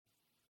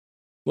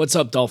What's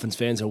up, Dolphins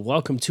fans, and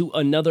welcome to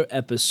another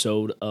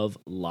episode of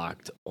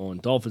Locked on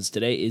Dolphins.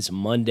 Today is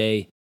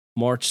Monday,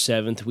 March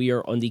 7th. We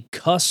are on the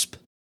cusp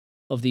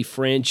of the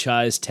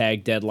franchise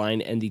tag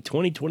deadline, and the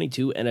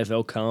 2022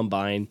 NFL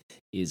Combine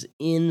is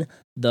in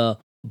the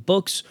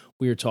books.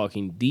 We are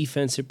talking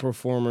defensive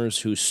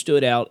performers who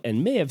stood out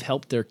and may have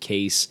helped their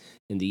case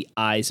in the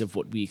eyes of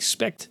what we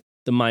expect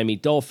the Miami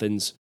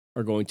Dolphins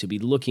are going to be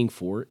looking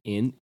for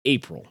in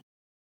April.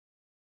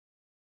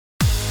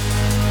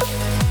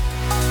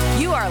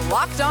 You are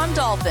Locked On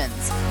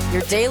Dolphins,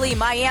 your daily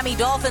Miami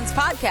Dolphins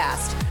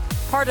podcast,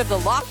 part of the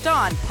Locked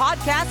On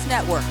Podcast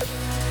Network,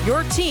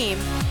 your team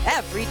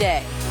every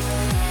day.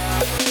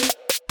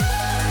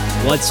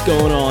 What's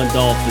going on,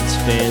 Dolphins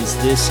fans?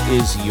 This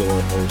is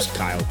your host,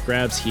 Kyle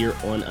Krabs, here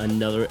on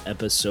another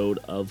episode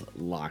of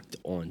Locked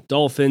on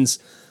Dolphins.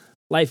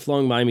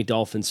 Lifelong Miami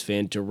Dolphins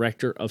fan,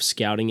 director of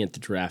scouting at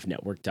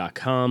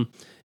thedraftnetwork.com,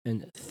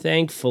 and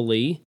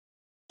thankfully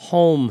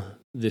home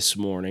this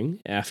morning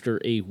after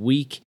a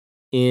week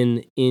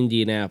in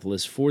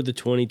Indianapolis for the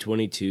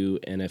 2022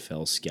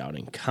 NFL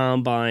Scouting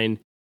Combine.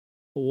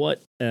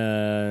 What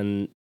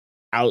an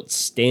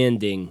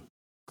outstanding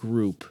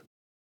group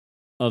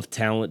of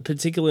talent,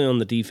 particularly on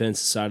the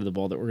defensive side of the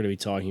ball that we're going to be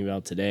talking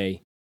about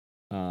today,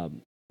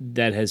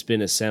 that has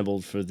been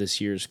assembled for this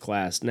year's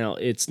class. Now,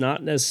 it's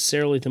not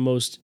necessarily the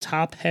most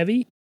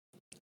top-heavy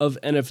of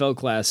NFL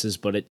classes,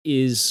 but it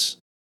is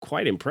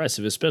quite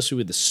impressive, especially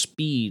with the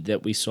speed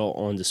that we saw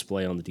on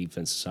display on the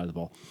defensive side of the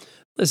ball.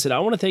 Listen, I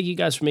want to thank you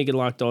guys for making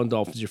Locked On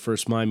Dolphins your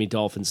first Miami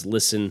Dolphins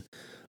listen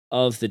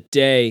of the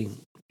day.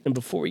 And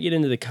before we get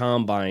into the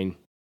Combine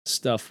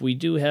stuff, we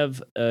do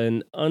have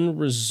an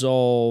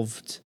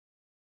unresolved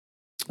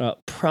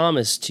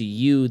promise to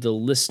you, the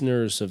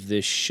listeners of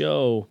this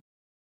show,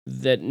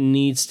 that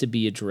needs to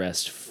be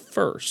addressed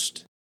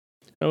first.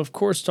 Now, of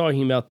course,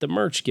 talking about the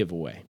merch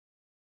giveaway.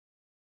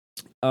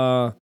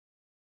 A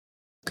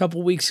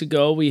couple weeks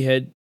ago, we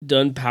had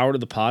done Power to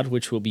the Pod,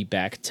 which will be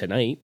back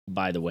tonight,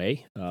 by the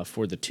way,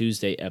 for the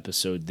Tuesday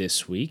episode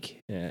this week.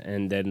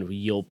 And then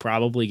you'll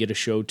probably get a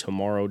show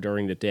tomorrow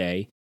during the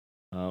day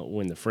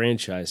when the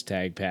franchise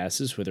tag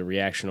passes with a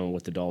reaction on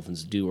what the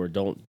Dolphins do or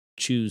don't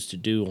choose to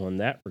do on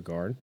that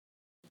regard.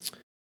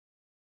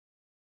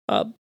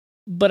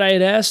 But I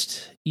had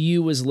asked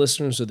you as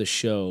listeners of the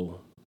show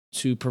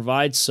to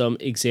provide some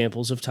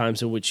examples of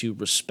times in which you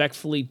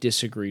respectfully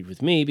disagreed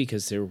with me,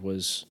 because there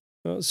was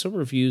some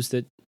reviews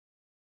that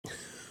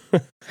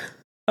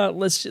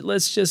let's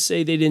just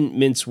say they didn't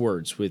mince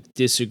words with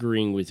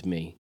disagreeing with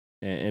me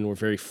and were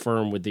very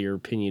firm with their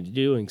opinion of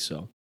doing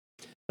so.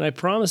 And I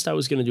promised I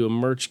was going to do a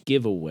merch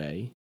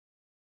giveaway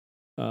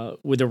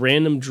with a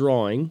random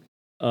drawing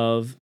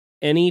of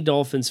any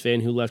Dolphins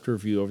fan who left a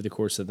review over the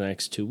course of the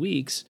next 2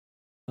 weeks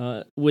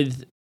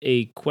with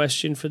a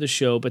question for the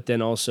show, but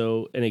then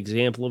also an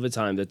example of a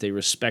time that they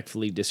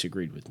respectfully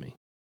disagreed with me.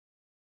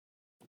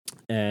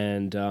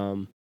 And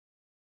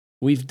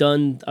I've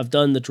done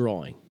the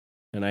drawing,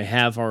 and I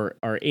have our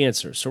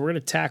answer. So we're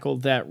going to tackle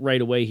that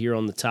right away here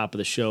on the top of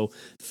the show,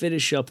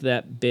 finish up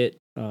that bit.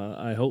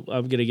 I hope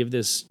I'm going to give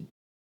this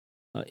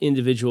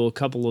individual a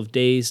couple of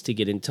days to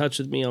get in touch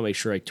with me. I'll make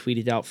sure I tweet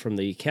it out from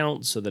the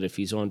account so that if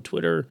he's on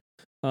Twitter,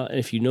 and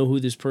if you know who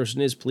this person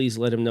is, please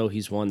let him know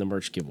he's won the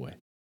merch giveaway.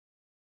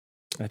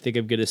 I think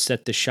I'm going to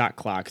set the shot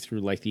clock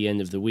through like the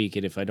end of the week,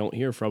 and if I don't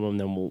hear from him,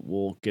 then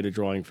we'll get a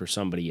drawing for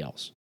somebody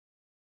else.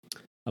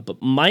 But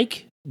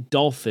Mike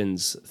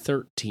Dolphins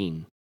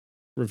 13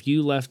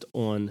 review left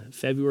on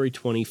February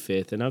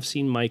 25th, and I've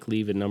seen Mike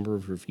leave a number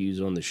of reviews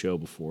on the show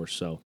before,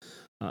 so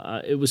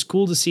it was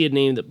cool to see a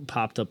name that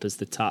popped up as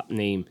the top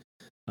name,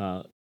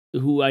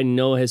 who I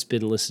know has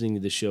been listening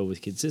to the show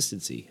with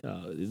consistency.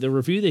 The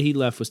review that he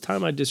left was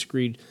time I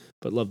disagreed,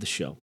 but love the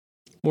show.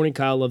 Morning,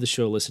 Kyle. Love the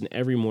show. Listen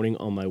every morning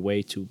on my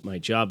way to my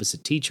job as a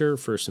teacher.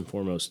 First and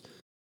foremost,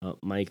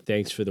 Mike,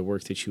 thanks for the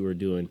work that you are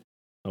doing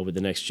with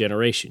the next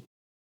generation.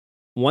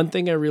 One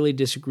thing I really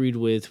disagreed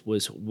with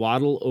was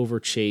Waddle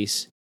over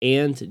Chase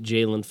and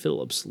Jalen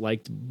Phillips.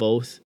 Liked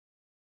both,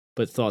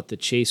 but thought that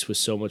Chase was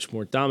so much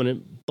more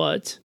dominant,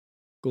 but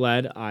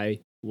glad I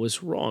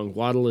was wrong.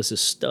 Waddle is a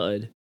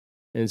stud,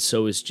 and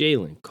so is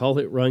Jalen. Call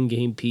it run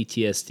game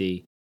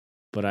PTSD,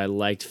 but I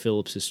liked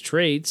Phillips'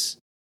 traits,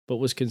 but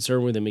was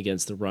concerned with him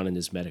against the run in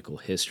his medical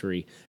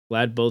history.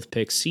 Glad both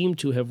picks seem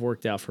to have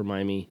worked out for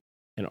Miami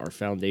and are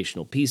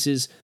foundational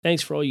pieces.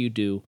 Thanks for all you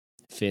do.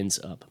 Fins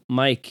up.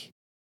 Mike,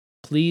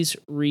 please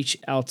reach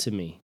out to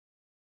me.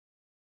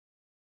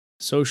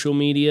 Social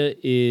media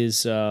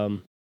is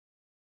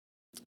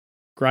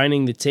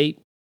grinding the tape.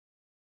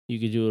 You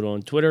can do it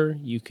on Twitter.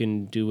 You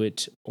can do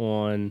it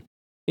on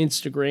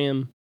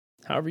Instagram.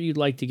 However you'd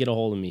like to get a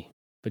hold of me.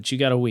 But you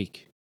got a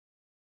week.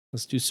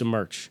 Let's do some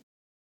merch.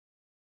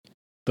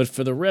 But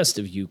for the rest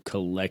of you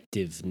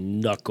collective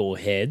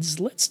knuckleheads,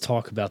 let's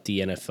talk about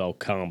the NFL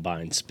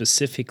Combine,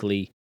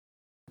 specifically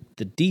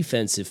the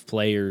defensive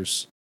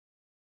players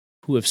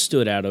who have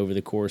stood out over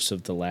the course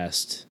of the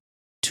last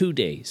 2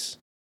 days,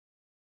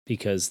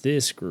 because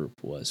this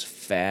group was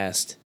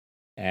fast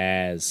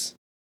as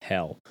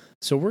hell.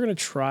 So we're going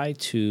to try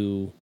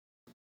to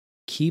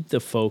keep the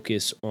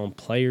focus on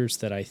players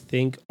that I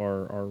think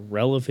are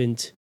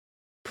relevant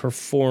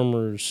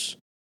performers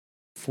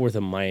for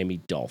the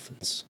Miami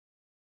Dolphins.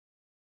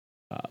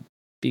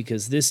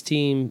 Because this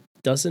team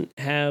doesn't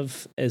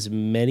have as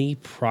many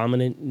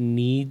prominent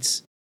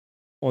needs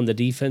on the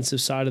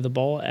defensive side of the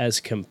ball as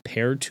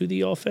compared to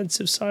the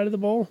offensive side of the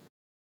ball.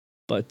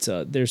 But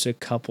there's a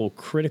couple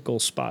critical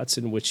spots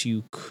in which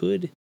you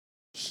could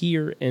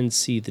hear and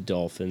see the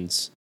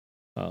Dolphins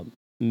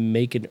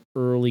make an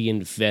early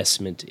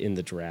investment in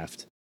the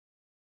draft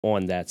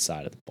on that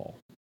side of the ball.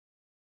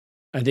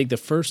 I think the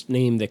first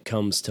name that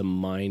comes to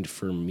mind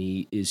for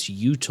me is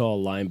Utah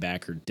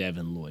linebacker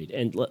Devin Lloyd.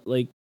 And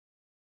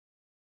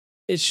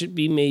it should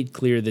be made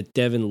clear that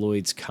Devin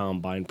Lloyd's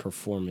combine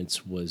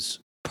performance was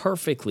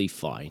perfectly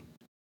fine.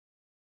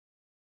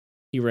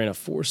 He ran a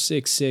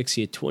 4.66.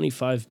 He had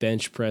 25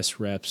 bench press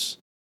reps.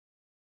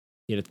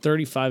 He had a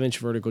 35-inch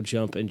vertical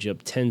jump and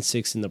jumped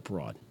 10.6 in the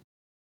broad.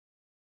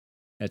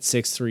 At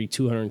 6'3",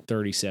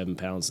 237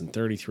 pounds and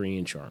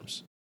 33-inch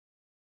arms.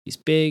 He's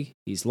big,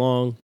 he's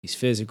long, he's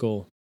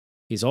physical.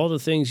 He's all the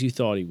things you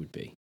thought he would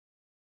be.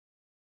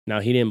 Now,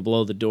 he didn't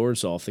blow the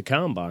doors off the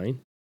combine.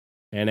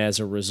 And as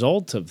a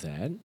result of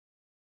that,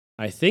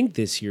 I think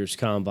this year's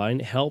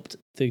combine helped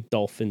the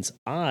Dolphins'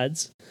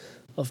 odds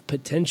of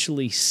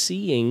potentially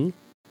seeing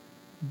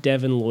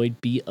Devin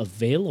Lloyd be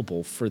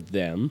available for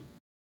them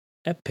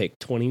at pick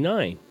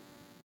 29.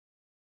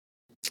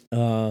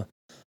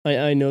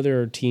 I know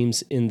there are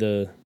teams in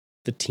the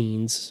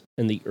teens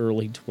and the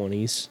early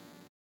 20s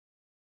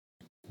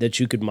that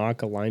you could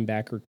mock a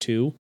linebacker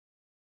to.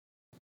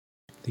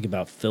 Think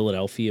about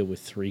Philadelphia with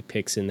 3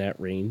 picks in that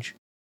range.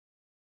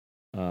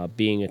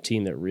 Being a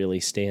team that really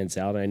stands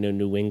out. I know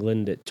New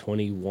England at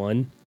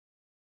 21.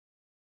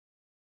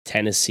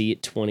 Tennessee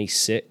at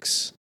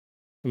 26.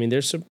 I mean,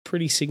 there's some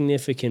pretty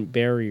significant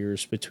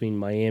barriers between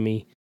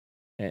Miami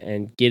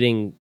and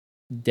getting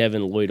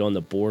Devin Lloyd on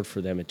the board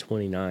for them at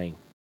 29.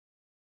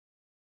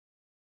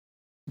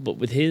 But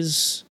with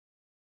his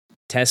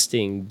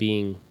testing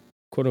being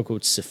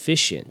quote-unquote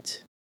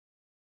sufficient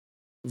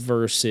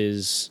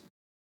versus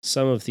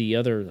some of the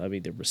other,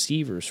 the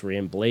receivers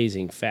ran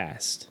blazing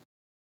fast,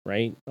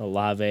 right?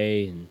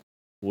 Olave and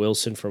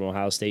Wilson from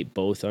Ohio State,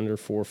 both under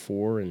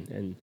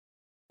 4.4,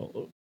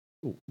 and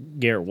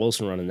Garrett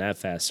Wilson running that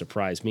fast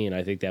surprised me, and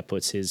I think that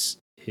puts his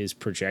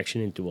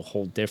projection into a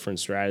whole different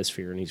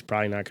stratosphere, and he's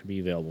probably not going to be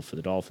available for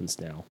the Dolphins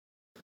now.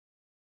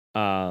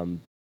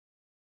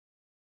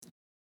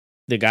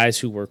 The guys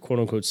who were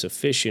quote-unquote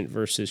sufficient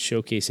versus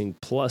showcasing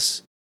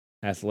plus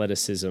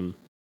athleticism,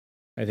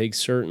 I think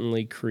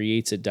certainly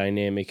creates a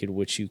dynamic in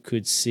which you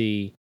could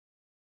see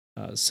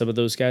some of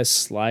those guys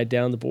slide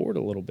down the board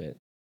a little bit.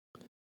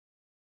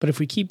 But if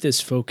we keep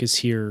this focus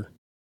here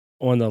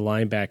on the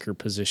linebacker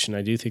position,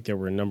 I do think there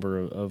were a number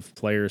of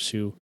players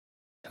who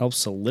helped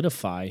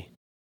solidify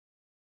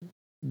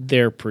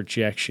their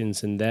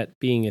projections, and that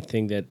being a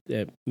thing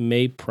that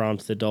may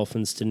prompt the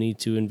Dolphins to need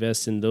to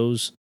invest in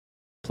those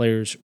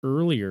players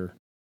earlier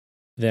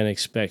than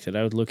expected.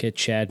 I would look at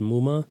Chad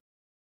Muma,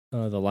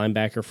 the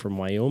linebacker from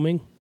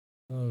Wyoming,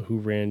 who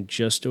ran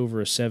just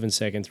over a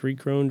 7-second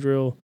 3-cone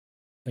drill.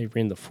 He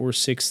ran the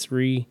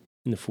 4.63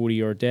 in the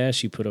 40-yard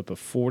dash. He put up a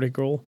 40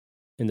 goal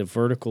in the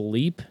vertical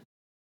leap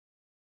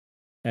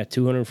at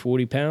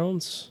 240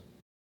 pounds.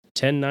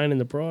 10.9 in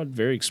the broad.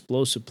 Very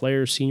explosive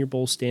player. Senior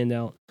Bowl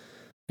standout.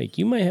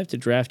 You might have to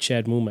draft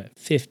Chad Muma at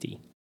 50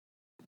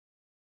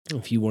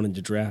 if you wanted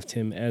to draft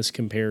him, as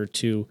compared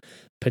to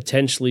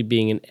potentially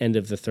being an end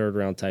of the third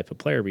round type of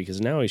player,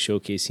 because now he's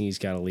showcasing he's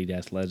got elite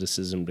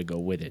athleticism to go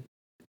with it.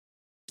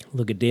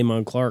 Look at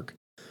Damon Clark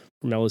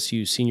from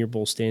LSU, Senior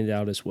Bowl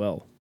standout as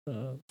well.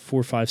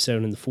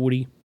 4.57 in the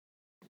 40,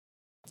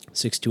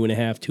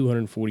 6'2.5",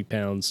 240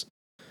 pounds,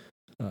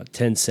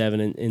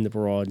 10.7 in the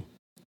broad,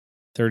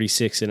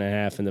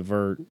 36.5 in the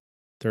vert,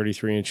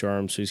 33-inch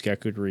arms, so he's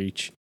got good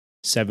reach.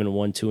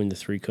 7.12 in the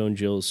 3-cone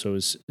drills, so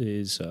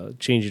his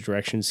change of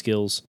direction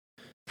skills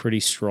pretty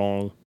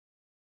strong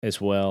as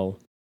well.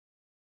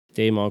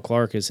 Damon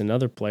Clark is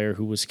another player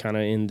who was kind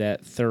of in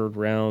that third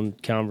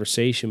round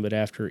conversation, but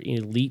after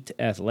elite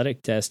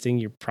athletic testing,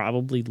 you're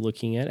probably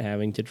looking at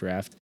having to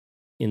draft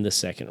in the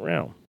second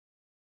round.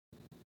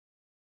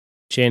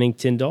 Channing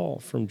Tindall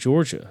from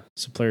Georgia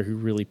is a player who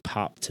really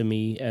popped to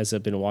me as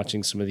I've been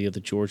watching some of the other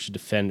Georgia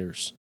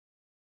defenders.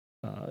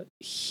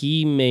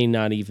 He may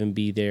not even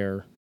be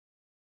there.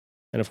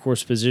 And, of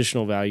course,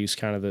 positional value is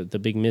kind of the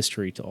big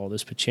mystery to all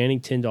this. But Channing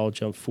Tindall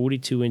jumped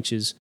 42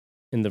 inches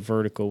in the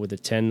vertical with a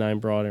 10.9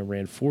 broad and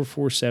ran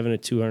 4.47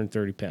 at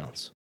 230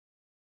 pounds.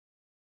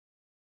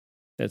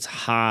 That's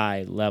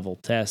high-level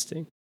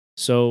testing.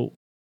 So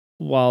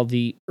while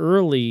the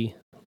early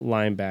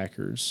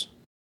linebackers,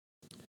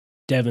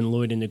 Devin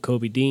Lloyd and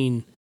Nakobe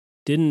Dean,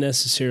 didn't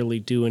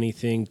necessarily do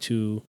anything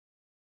to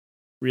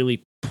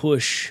really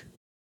push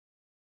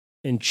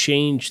and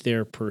change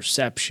their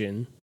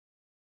perception,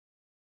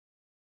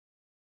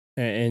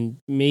 and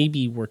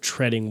maybe we're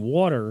treading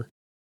water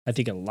I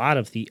think a lot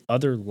of the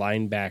other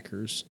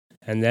linebackers,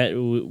 and that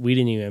we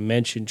didn't even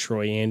mention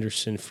Troy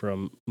Anderson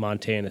from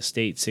Montana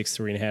State,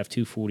 6'3.5",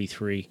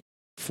 243,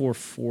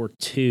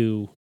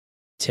 4.42,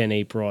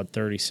 10.8 broad,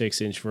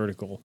 36-inch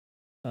vertical.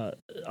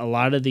 A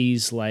lot of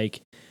these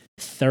like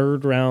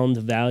third-round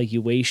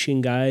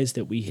valuation guys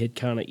that we had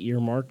kind of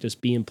earmarked as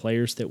being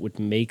players that would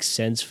make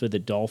sense for the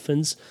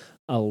Dolphins,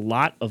 a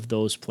lot of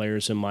those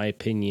players, in my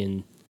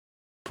opinion,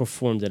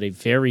 performed at a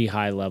very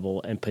high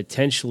level and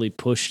potentially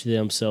pushed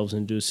themselves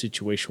into a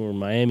situation where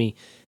Miami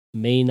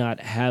may not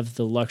have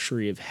the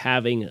luxury of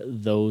having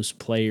those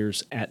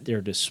players at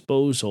their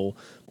disposal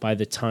by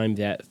the time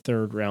that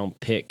third-round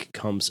pick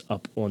comes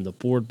up on the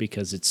board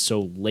because it's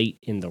so late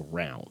in the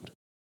round.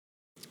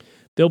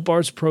 Built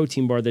Bar's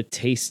protein bar that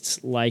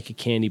tastes like a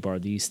candy bar.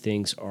 These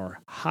things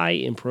are high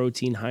in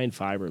protein, high in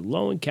fiber,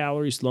 low in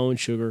calories, low in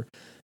sugar.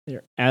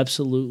 They're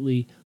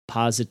absolutely,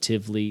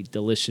 positively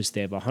delicious. They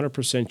have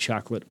 100%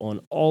 chocolate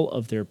on all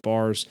of their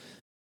bars.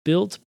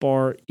 Built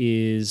Bar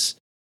is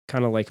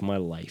kind of like my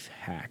life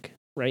hack,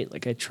 right?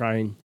 Like I try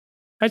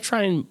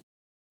and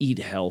eat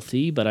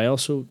healthy, but I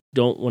also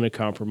don't want to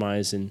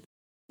compromise and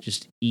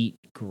just eat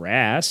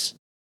grass.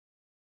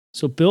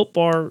 So Built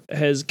Bar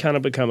has kind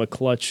of become a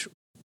clutch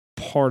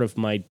part of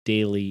my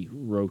daily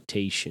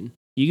rotation.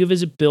 You can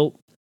visit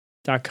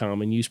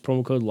built.com and use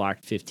promo code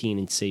LOCKED15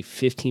 and save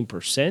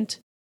 15%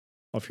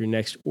 off your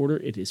next order.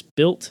 It is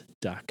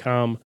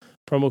built.com,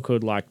 promo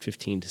code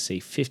LOCKED15 to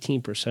save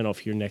 15%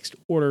 off your next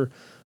order.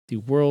 The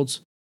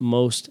world's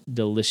most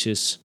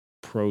delicious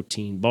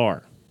protein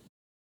bar.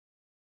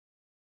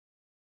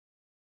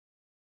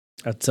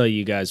 I'll tell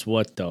you guys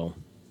what, though.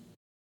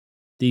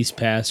 These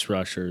pass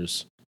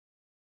rushers,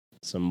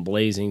 some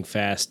blazing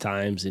fast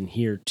times in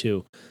here,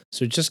 too.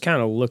 So just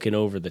kind of looking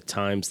over the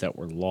times that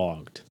were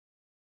logged.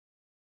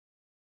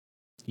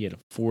 You had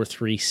a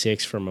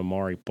 4.36 from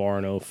Amari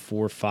Barno,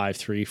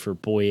 4.53 for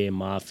Boye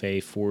Mafe,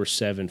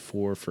 4.74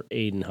 for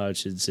Aiden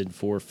Hutchinson,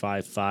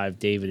 4.55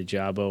 David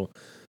Ajabo,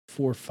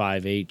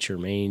 4.58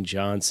 Jermaine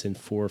Johnson,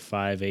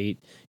 4.58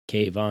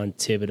 Kayvon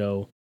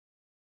Thibodeau,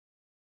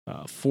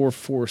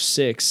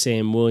 4.46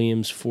 Sam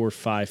Williams,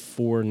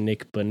 4.54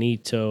 Nick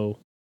Bonito.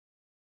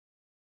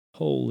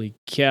 Holy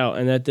cow.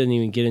 And that didn't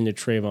even get into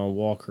Trayvon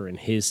Walker in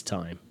his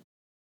time.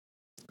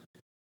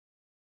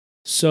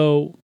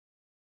 So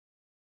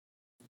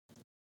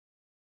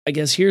I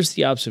guess here's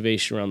the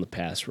observation around the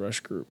pass rush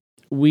group.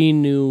 We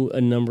knew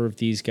a number of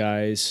these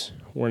guys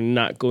were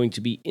not going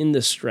to be in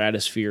the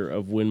stratosphere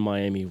of when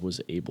Miami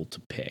was able to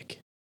pick.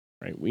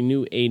 Right? We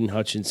knew Aiden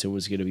Hutchinson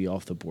was going to be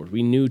off the board.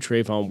 We knew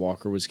Trayvon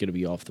Walker was going to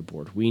be off the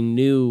board. We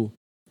knew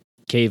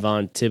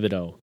Kayvon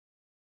Thibodeau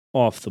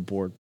off the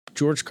board.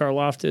 George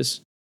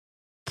Karlaftis,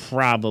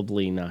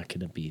 probably not going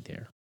to be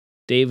there.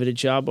 David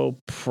Ajabo,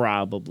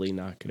 probably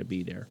not going to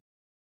be there.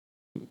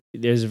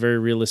 There's a very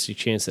realistic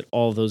chance that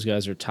all of those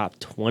guys are top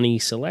 20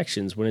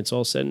 selections when it's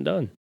all said and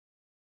done.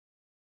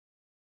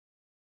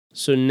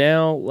 So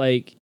now,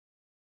 like,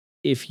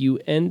 if you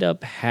end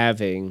up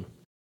having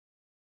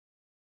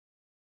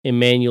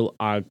Emmanuel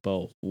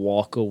Ogbah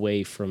walk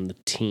away from the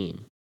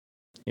team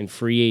in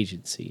free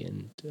agency,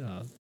 and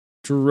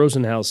Drew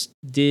Rosenhaus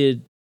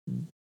did,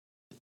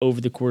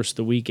 over the course of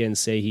the weekend,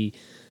 say he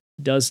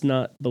does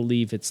not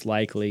believe it's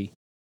likely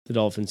the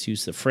Dolphins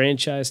use the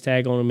franchise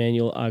tag on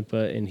Emmanuel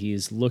Ogbah, and he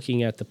is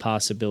looking at the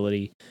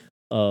possibility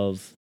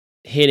of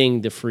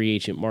hitting the free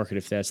agent market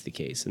if that's the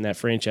case. And that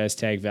franchise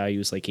tag value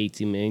is like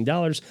 $18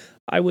 million.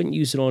 I wouldn't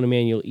use it on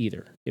Emmanuel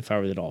either if I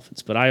were the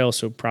Dolphins, but I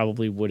also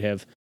probably would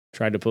have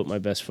tried to put my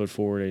best foot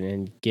forward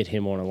and get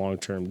him on a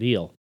long-term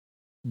deal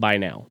by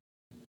now.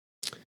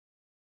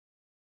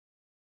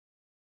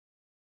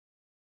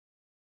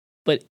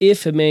 But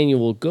if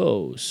Emmanuel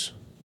goes,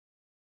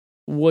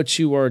 what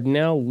you are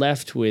now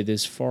left with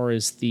as far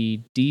as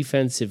the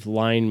defensive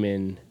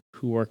linemen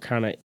who are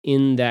kind of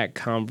in that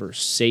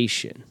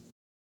conversation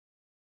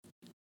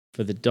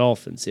for the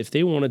Dolphins, if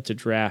they wanted to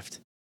draft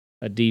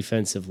a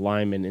defensive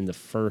lineman in the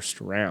first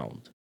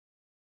round,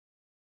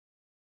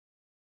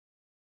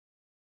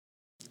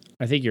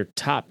 I think your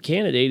top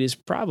candidate is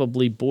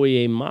probably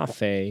Boye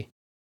Mafe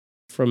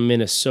from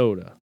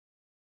Minnesota.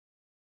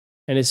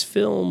 And his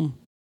film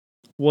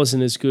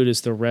wasn't as good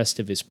as the rest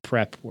of his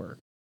prep work.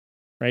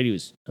 Right? He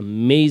was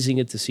amazing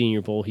at the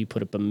Senior Bowl. He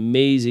put up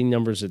amazing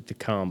numbers at the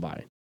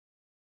Combine.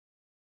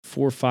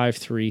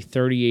 4.53,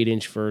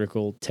 38-inch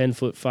vertical,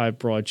 10'5"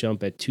 broad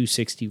jump at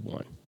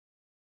 261.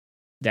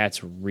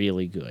 That's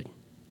really good.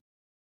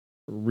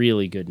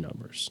 Really good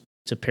numbers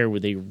to pair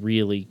with a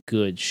really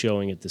good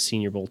showing at the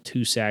Senior Bowl.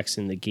 2 sacks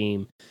in the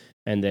game,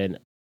 and then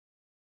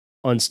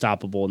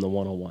unstoppable in the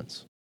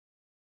one-on-ones.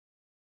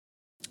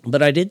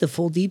 But I did the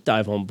full deep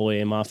dive on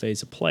Boye Mafe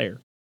as a player.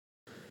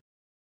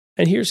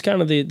 And here's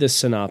kind of the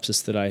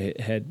synopsis that I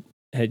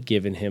had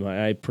given him.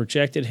 I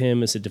projected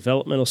him as a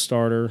developmental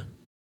starter,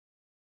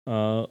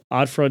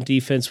 odd front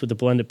defense with a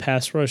blended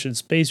pass rush and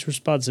space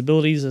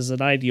responsibilities as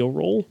an ideal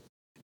role.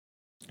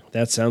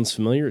 That sounds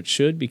familiar. It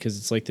should, because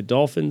it's like the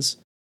Dolphins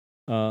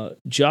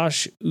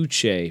Josh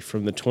Uche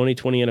from the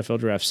 2020 NFL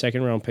Draft,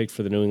 second-round pick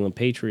for the New England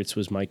Patriots,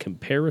 was my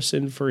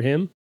comparison for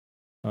him.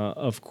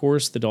 Of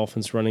course, the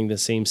Dolphins running the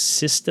same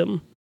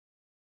system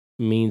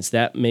means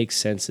that makes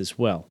sense as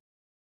well.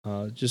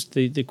 Just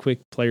the quick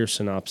player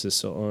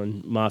synopsis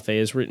on Mafe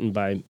is written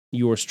by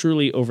yours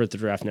truly over at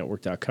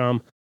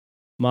thedraftnetwork.com.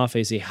 Mafe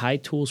is a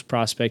high-tools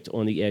prospect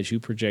on the edge who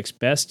projects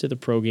best to the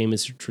pro game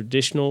as a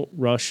traditional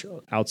rush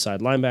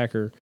outside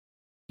linebacker.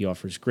 He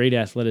offers great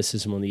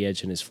athleticism on the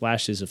edge, and his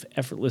flashes of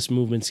effortless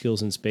movement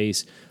skills in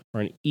space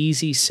are an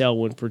easy sell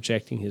when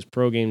projecting his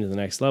pro game to the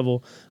next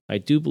level. I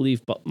do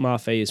believe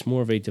Mafe is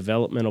more of a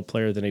developmental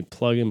player than a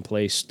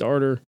plug-and-play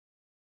starter,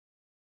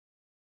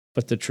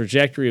 but the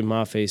trajectory of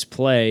Mafe's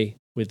play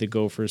with the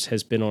Gophers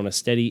has been on a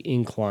steady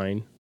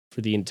incline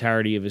for the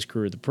entirety of his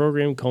career at the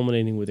program,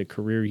 culminating with a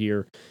career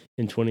year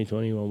in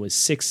 2021 with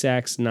 6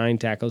 sacks, 9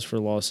 tackles for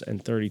loss,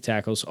 and 30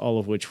 tackles, all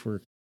of which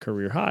were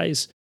career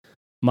highs.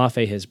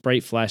 Mafe has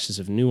bright flashes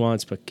of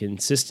nuance, but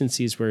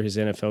consistency is where his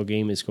NFL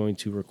game is going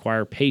to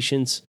require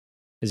patience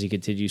as he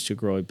continues to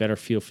grow a better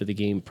feel for the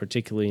game,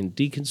 particularly in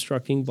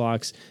deconstructing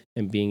blocks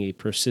and being a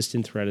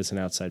persistent threat as an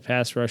outside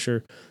pass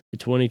rusher. In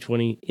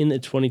the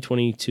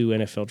 2022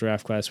 NFL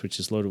draft class, which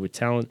is loaded with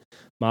talent,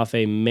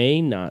 Mafe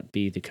may not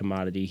be the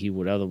commodity he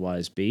would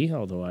otherwise be,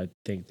 although I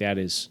think that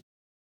is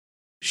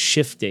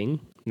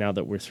shifting now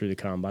that we're through the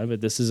combine. But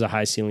this is a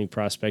high-ceiling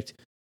prospect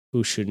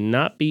who should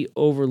not be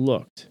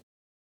overlooked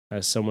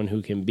as someone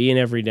who can be an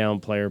every down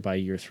player by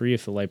year 3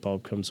 if the light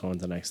bulb comes on at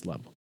the next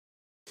level.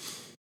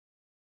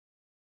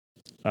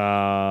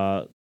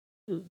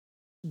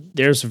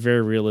 There's a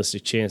very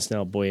realistic chance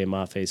now Boye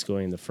Mafe is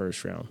going in the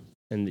first round.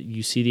 And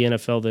you see the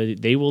NFL,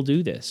 they will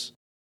do this.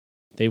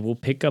 They will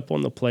pick up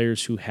on the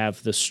players who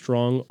have the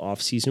strong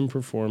offseason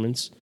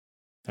performance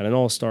at an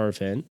all-star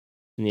event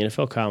in the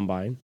NFL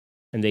Combine,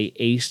 and they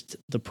aced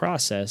the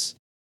process,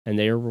 and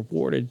they are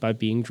rewarded by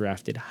being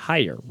drafted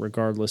higher,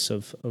 regardless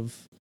of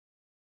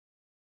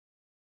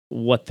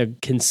what the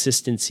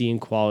consistency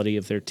and quality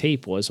of their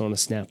tape was on a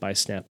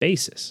snap-by-snap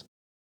basis.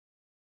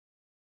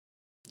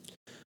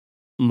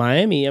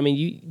 Miami, I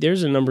mean,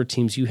 there's a number of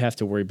teams you have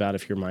to worry about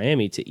if you're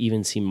Miami to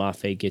even see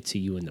Mafe get to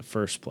you in the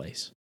first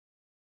place.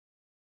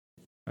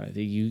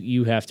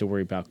 You have to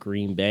worry about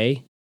Green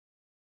Bay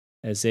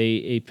as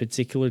a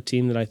particular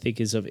team that I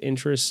think is of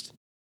interest.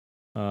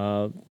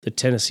 The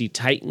Tennessee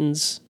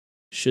Titans,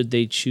 should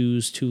they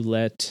choose to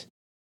let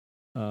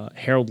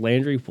Harold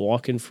Landry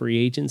walk in free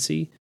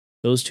agency.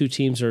 Those two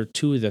teams are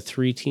 2 of the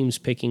 3 teams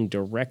picking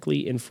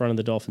directly in front of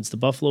the Dolphins. The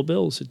Buffalo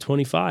Bills at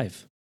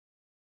 25.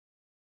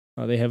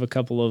 They have a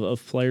couple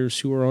of players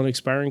who are on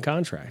expiring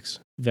contracts.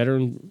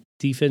 Veteran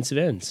defensive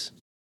ends.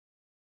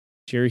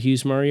 Jerry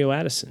Hughes, Mario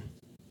Addison.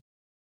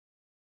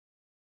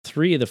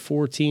 3 of the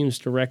 4 teams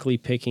directly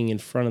picking in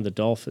front of the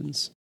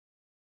Dolphins.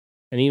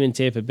 And even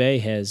Tampa Bay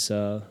has,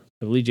 I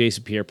believe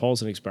Jason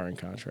Pierre-Paul's an expiring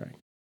contract.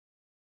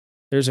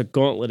 There's a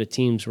gauntlet of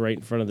teams right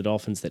in front of the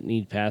Dolphins that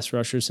need pass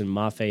rushers, and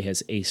Mafe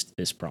has aced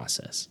this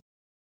process.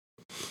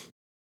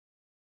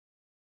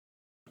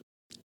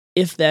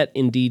 If that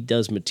indeed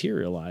does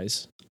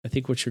materialize, I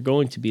think what you're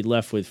going to be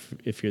left with,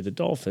 if you're the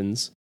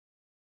Dolphins,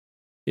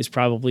 is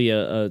probably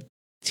a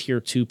tier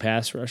 2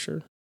 pass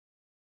rusher.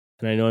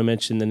 And I know I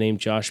mentioned the name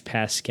Josh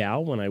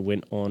Pascal when I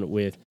went on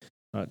with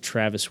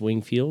Travis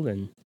Wingfield,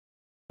 and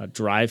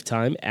drive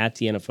time at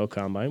the NFL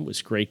Combine. It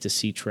was great to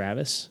see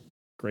Travis.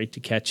 Great to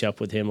catch up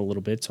with him a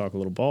little bit, talk a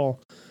little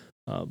ball.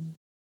 But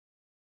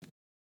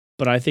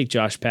I think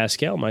Josh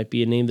Pascal might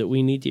be a name that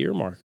we need to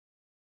earmark.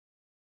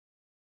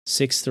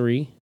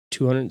 6'3",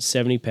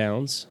 270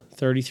 pounds,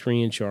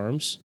 33-inch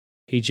arms.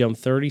 He jumped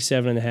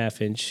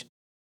 37.5-inch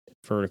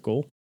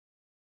vertical,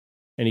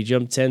 and he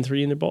jumped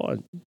 10.3 in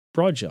the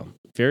broad jump.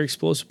 Very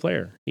explosive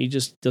player. He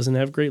just doesn't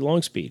have great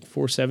long speed,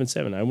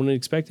 4.77. I wouldn't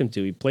expect him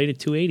to. He played at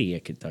 280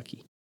 at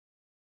Kentucky.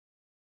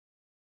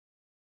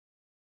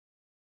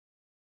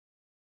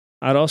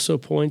 I'd also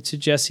point to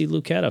Jesse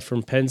Luketa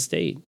from Penn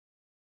State.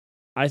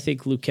 I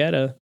think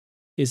Luketa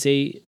is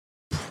a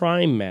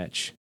prime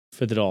match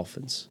for the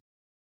Dolphins.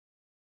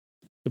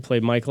 You play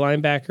Mike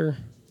linebacker.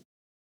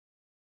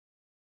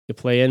 You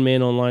play end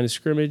man on line of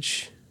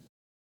scrimmage.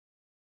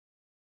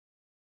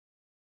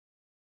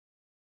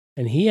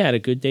 And he had a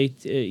good day.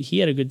 He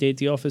had a good day at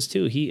the office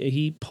too.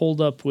 He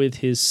pulled up with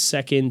his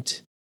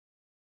second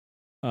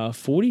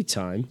 40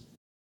 time.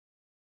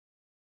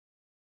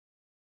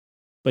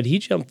 But he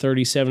jumped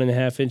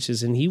 37.5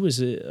 inches, and he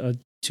was a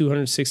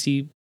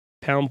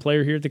 260-pound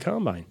player here at the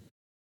Combine.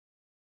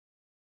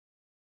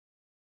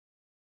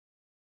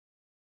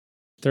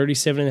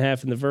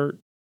 37.5 in the vert,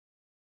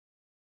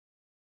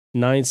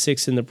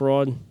 9.6 in the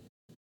broad.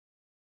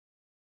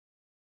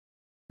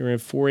 You're in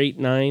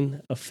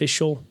 4.89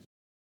 official.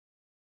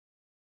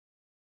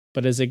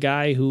 But as a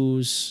guy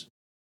who's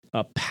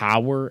a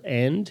power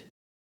end,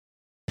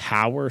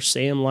 power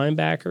Sam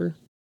linebacker,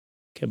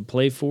 can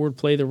play forward,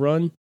 play the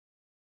run,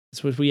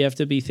 that's what we have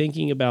to be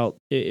thinking about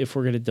if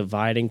we're going to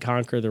divide and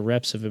conquer the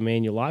reps of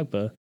Emmanuel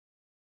Ogbah. It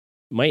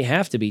might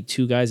have to be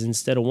 2 guys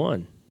instead of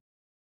 1.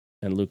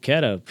 And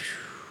Luketa,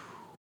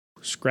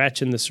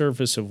 scratching the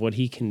surface of what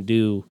he can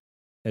do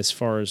as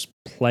far as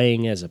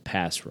playing as a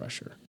pass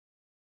rusher.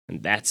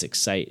 And that's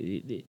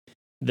exciting.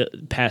 The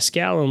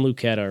Pascal and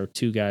Lucetta are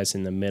two guys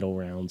in the middle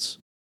rounds.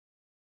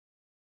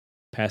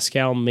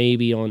 Pascal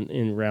maybe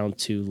in round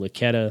 2.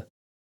 Lucetta,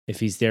 if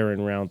he's there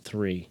in round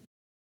 3.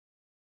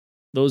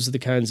 Those are the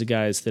kinds of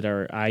guys that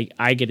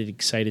I get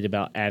excited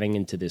about adding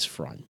into this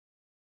front.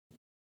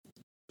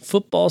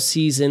 Football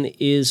season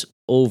is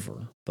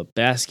over, but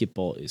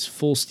basketball is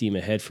full steam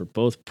ahead for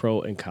both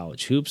pro and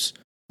college hoops.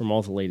 From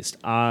all the latest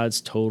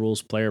odds,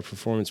 totals, player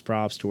performance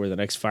props to where the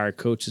next fire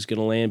coach is going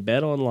to land,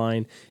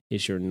 BetOnline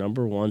is your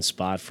number one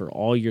spot for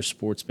all your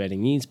sports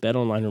betting needs.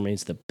 BetOnline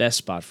remains the best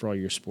spot for all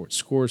your sports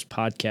scores,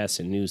 podcasts,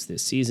 and news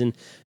this season.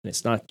 And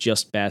it's not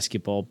just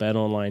basketball.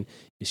 BetOnline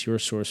is your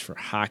source for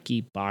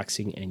hockey,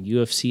 boxing, and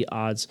UFC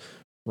odds,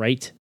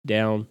 right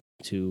down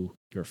to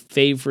your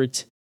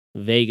favorite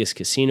Vegas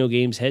casino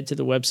games. Head to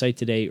the website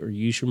today or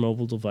use your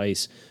mobile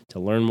device to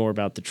learn more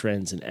about the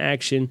trends in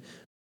action.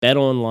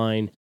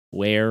 BetOnline,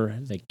 where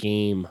the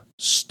game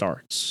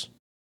starts.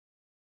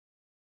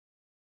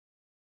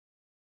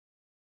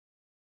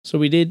 So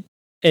we did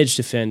edge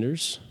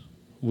defenders.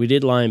 We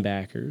did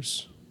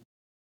linebackers.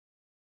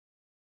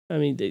 I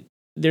mean,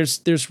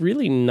 there's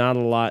really not a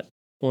lot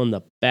on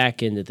the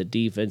back end of the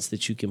defense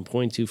that you can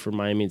point to for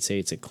Miami and say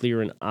it's a clear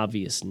and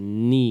obvious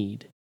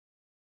need.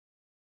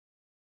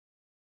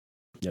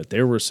 Now,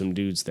 there were some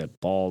dudes that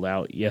balled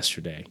out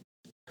yesterday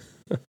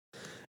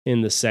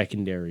in the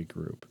secondary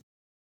group.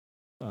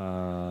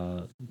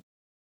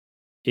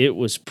 It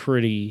was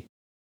pretty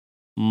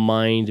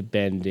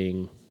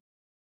mind-bending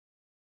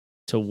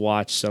to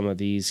watch some of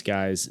these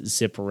guys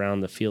zip around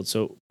the field.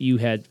 So you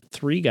had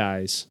 3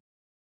 guys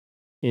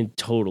in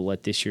total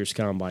at this year's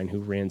Combine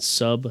who ran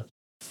sub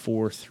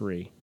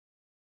 4.3.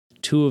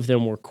 2 of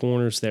them were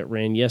corners that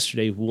ran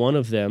yesterday. One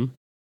of them,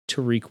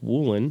 Tariq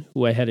Woolen,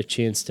 who I had a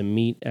chance to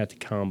meet at the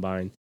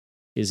Combine,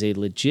 is a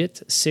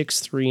legit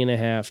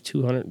 6'3.5",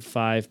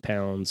 205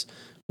 pounds,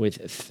 with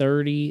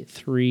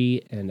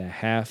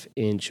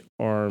 33.5-inch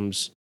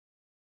arms,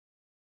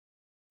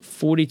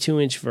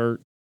 42-inch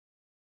vert,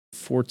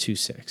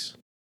 4.26.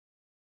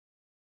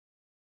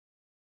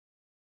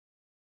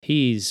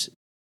 He's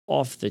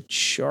off the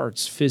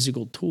charts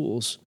physical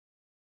tools.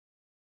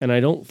 And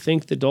I don't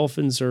think the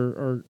Dolphins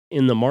are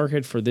in the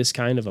market for this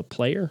kind of a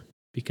player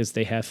because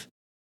they have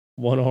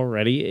one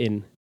already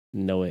in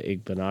Noah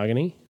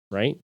Igbinoghene,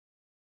 right?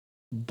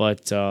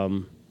 But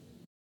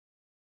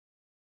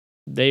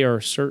they are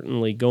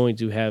certainly going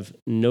to have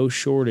no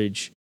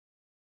shortage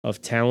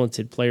of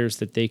talented players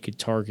that they could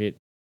target,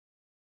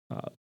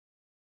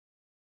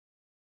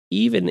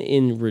 even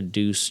in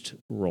reduced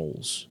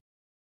roles.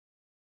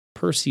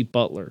 Percy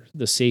Butler,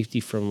 the safety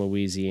from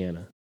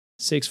Louisiana,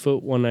 6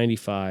 foot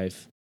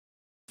 195,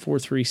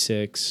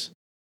 4.36,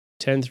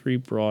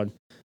 10.3 broad,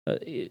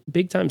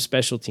 big time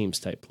special teams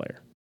type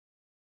player.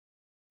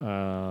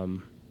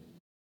 Ran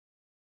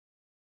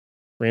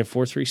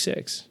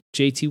 4.36.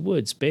 JT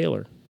Woods,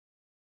 Baylor,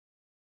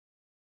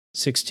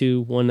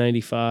 6'2",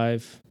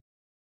 195,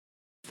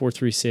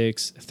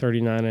 4.36,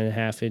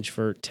 39.5-inch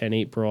vert,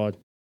 10.8 broad.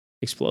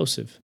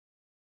 Explosive.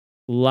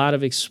 A lot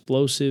of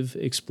explosive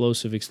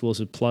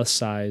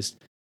plus-sized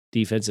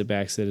defensive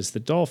backs. That is the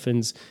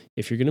Dolphins.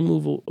 If you're going to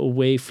move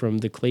away from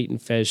the Clayton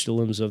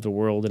Fejedelums of the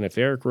world, and if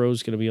Eric Rowe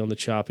is going to be on the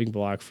chopping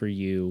block for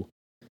you,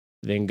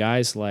 then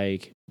guys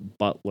like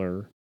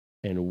Butler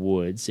and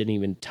Woods, and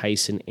even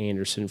Tyson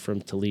Anderson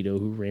from Toledo,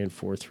 who ran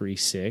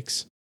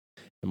 4.36,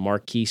 and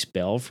Marquise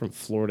Bell from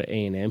Florida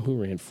A&M,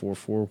 who ran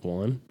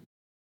 4.41,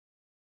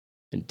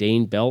 and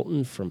Dane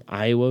Belton from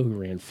Iowa,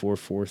 who ran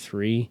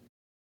 4.43.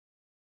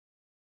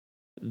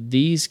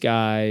 These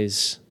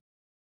guys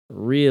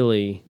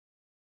really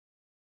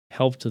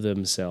helped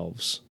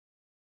themselves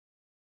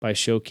by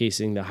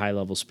showcasing the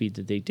high-level speed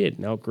that they did.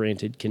 Now,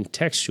 granted,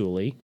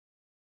 contextually,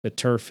 the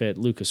turf at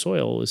Lucas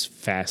Oil is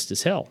fast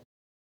as hell.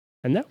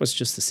 And that was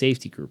just the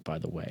safety group, by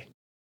the way.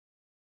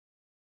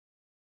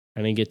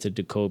 I didn't get to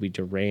Jacoby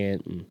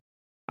Durant, and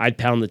I'd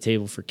pound the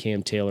table for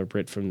Cam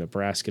Taylor-Britt from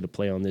Nebraska to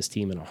play on this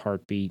team in a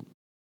heartbeat.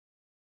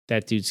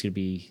 That dude's going to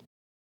be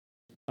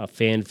a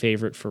fan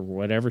favorite for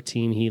whatever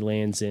team he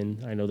lands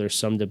in. I know there's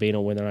some debate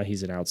on whether or not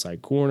he's an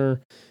outside corner,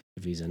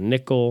 if he's a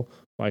nickel.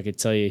 Well, I could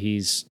tell you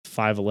he's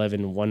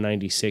 5'11",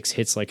 196,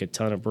 hits like a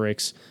ton of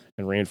bricks,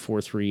 and ran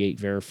 4.38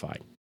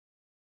 verified.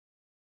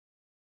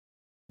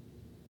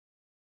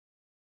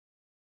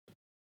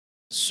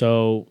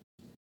 So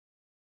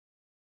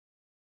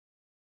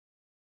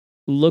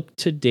look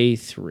to day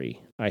 3,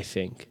 I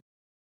think,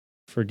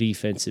 for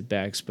defensive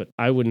backs, but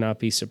I would not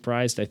be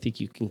surprised. I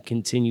think you can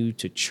continue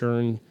to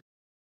churn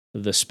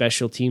the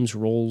special teams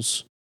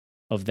roles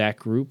of that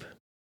group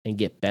and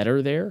get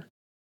better there.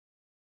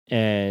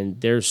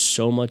 And there's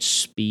so much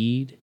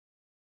speed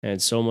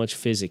and so much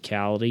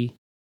physicality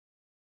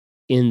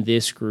in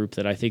this group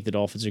that I think the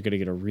Dolphins are going to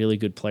get a really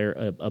good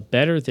player, a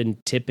better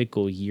than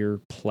typical year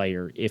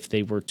player if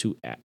they were to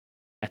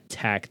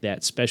attack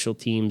that special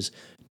teams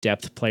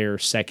depth player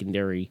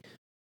secondary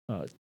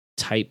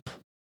type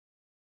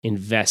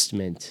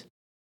investment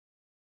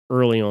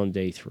early on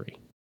day 3.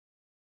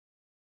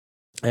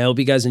 I hope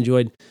you guys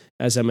enjoyed.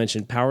 As I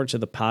mentioned, Power to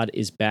the Pod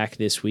is back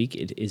this week.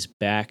 It is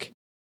back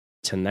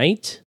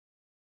tonight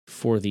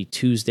for the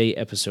Tuesday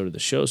episode of the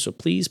show. So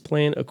please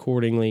plan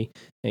accordingly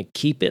and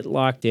keep it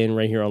locked in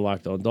right here on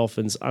Locked On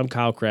Dolphins. I'm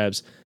Kyle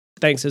Krabs.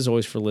 Thanks as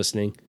always for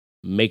listening.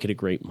 Make it a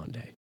great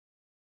Monday.